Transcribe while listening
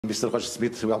Mr. Roger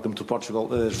Schmidt, welcome to Portugal.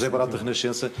 José Barata,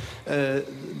 Renascença.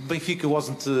 Benfica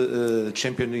wasn't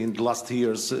champion in the last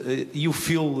years. You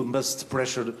feel must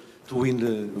pressure to win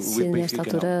with Benfica? Nesta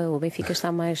altura o Benfica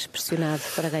está mais pressionado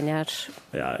para ganhar.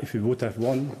 Yeah, if we would have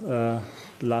won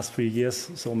the last 3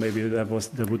 years, so maybe there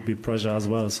would be pressure as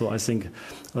well. So I think,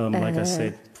 like I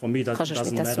said, for me that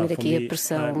doesn't matter. For me, a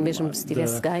pressão, mesmo se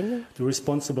tivesse ganho, the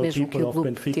responsible people of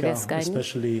Benfica,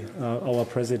 especially our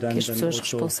president and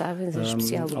also our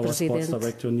sports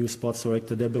director, new sports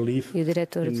director, they believe e o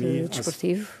diretor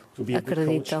desportivo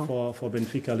acreditam que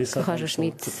Roger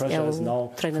Schmidt é o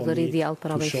treinador ideal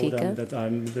para o Benfica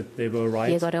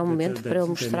e agora é o momento para ele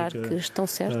mostrar que estão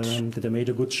certos e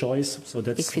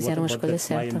que fizeram a escolha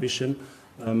certa.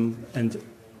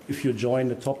 If you join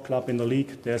the top club in the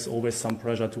league, there's always some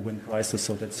pressure to win prizes.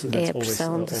 So that's é a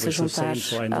pressão de se juntar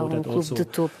a clube de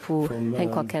topo em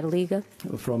qualquer liga.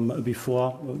 From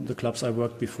before the clubs I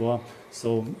worked before,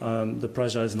 so the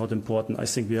pressure is not important. I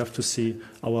think we have to see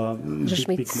our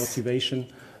big motivation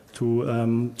to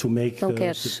make não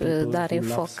quer dar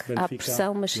enfoque à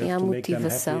pressão, mas sim à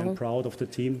motivação de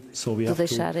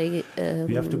deixar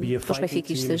os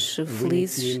benfiquistas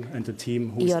felizes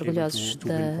e orgulhosos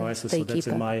da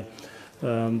equipa.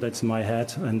 That's my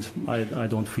head, and I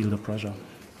don't feel the pressure.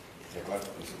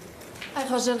 Hi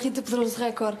Roger, Rita Pedroso,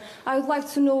 Record. I would like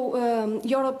to know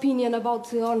your opinion about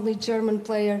the only German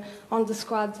player on the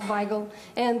squad, Weigl,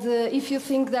 and if you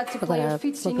think that the player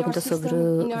fits in your system. Agora,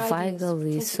 uma pergunta sobre Weigl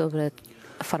e sobre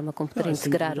a forma como poder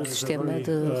integrar o sistema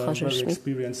de Roger Schmidt.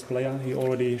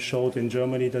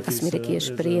 Assumir aqui a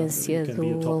experiência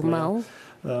do alemão.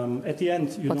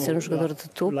 Pode ser jogador de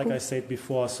topo, like I said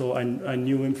before, so I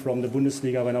knew him from the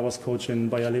Bundesliga when I was coaching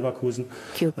Bayer Leverkusen.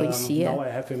 Que eu conhecia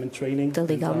da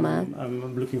Liga Alemã.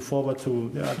 I'm looking forward to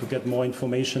get more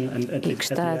information e que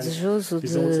está desejoso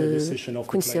de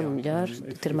conhecê-lo melhor,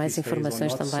 de ter mais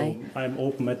informações também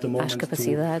às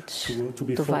capacidades do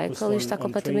Weigl e está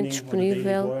completamente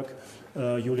disponível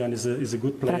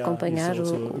para acompanhar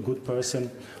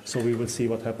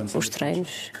os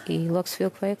treinos e logo se vê o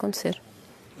que vai acontecer.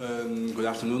 Good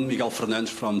afternoon, Miguel Fernandes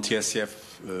from TSF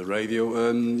Radio.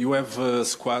 You have a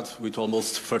squad with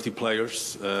almost 30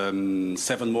 players.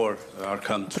 7 more are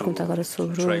come to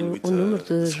train with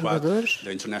the squad.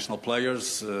 The international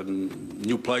players,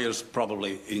 new players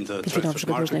probably in the transfer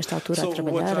market. Nesta altura a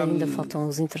trabalhar, ainda faltam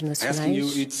os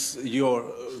internacionais. It's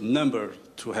your number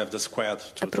to have the squad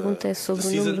to a pergunta é sobre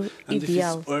o número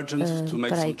ideal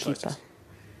para a equipa.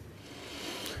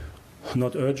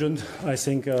 Not urgent, I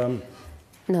think.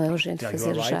 Não é urgente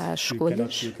fazer já as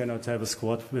escolhas,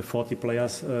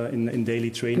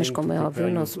 mas como é óbvio,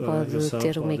 não se pode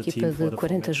ter uma equipa de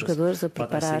 40 jogadores a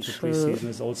preparar os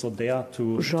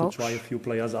jogos,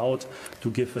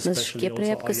 mas que a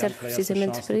pré-época serve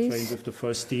precisamente para isso,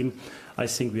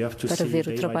 para ver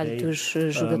o trabalho dos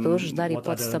jogadores, dar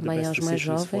hipótese também aos mais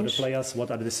jovens.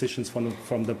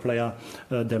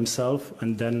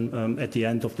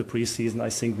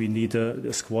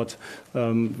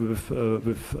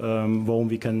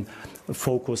 We can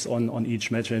focus on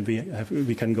each match and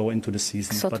we can go into the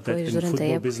season. Só depois, durante a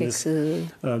época, que se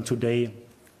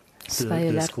vai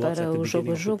olhar para o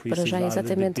jogo a jogo, para já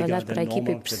exatamente olhar para a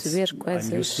equipa e perceber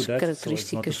quais as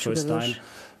características dos jogadores.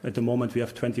 At the moment we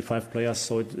have 25 players,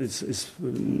 so it's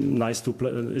nice to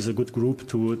play. It's a good group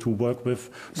to work with.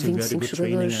 So we had a good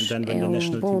training, and then when the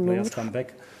national team players come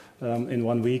back in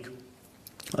 1 week.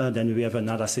 Then we have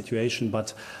another situation,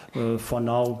 but for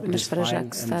now it is fine,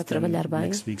 and then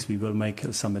next week we will make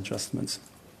some adjustments.